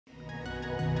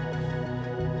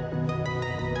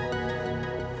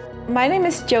My name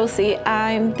is Josie.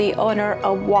 I'm the owner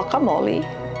of Wok-a-Mole.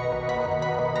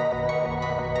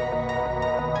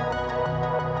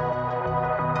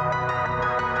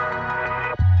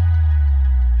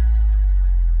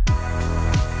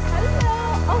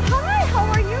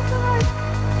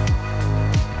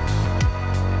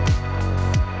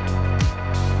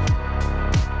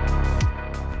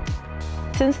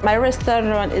 Since my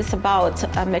restaurant is about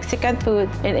Mexican food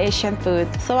and Asian food,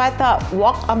 so I thought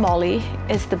Wok-a-Mole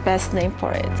is the best name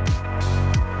for it.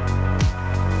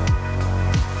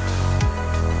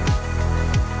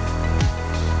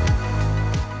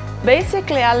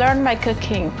 Basically, I learned my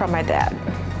cooking from my dad.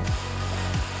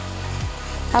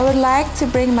 I would like to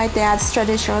bring my dad's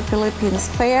traditional Philippines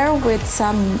fare with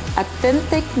some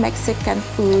authentic Mexican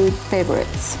food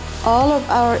favorites. All of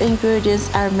our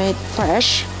ingredients are made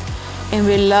fresh, and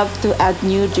we love to add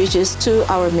new dishes to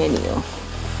our menu.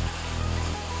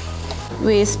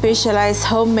 We specialize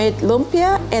homemade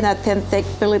lumpia and authentic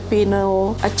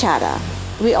Filipino achara.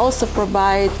 We also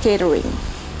provide catering.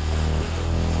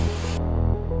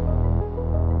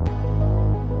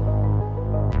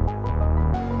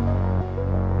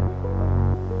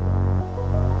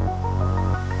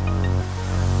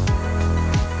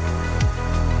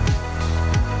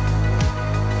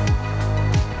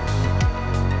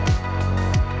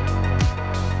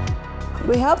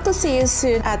 We hope to see you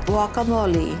soon at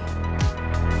Wok-a-Mole.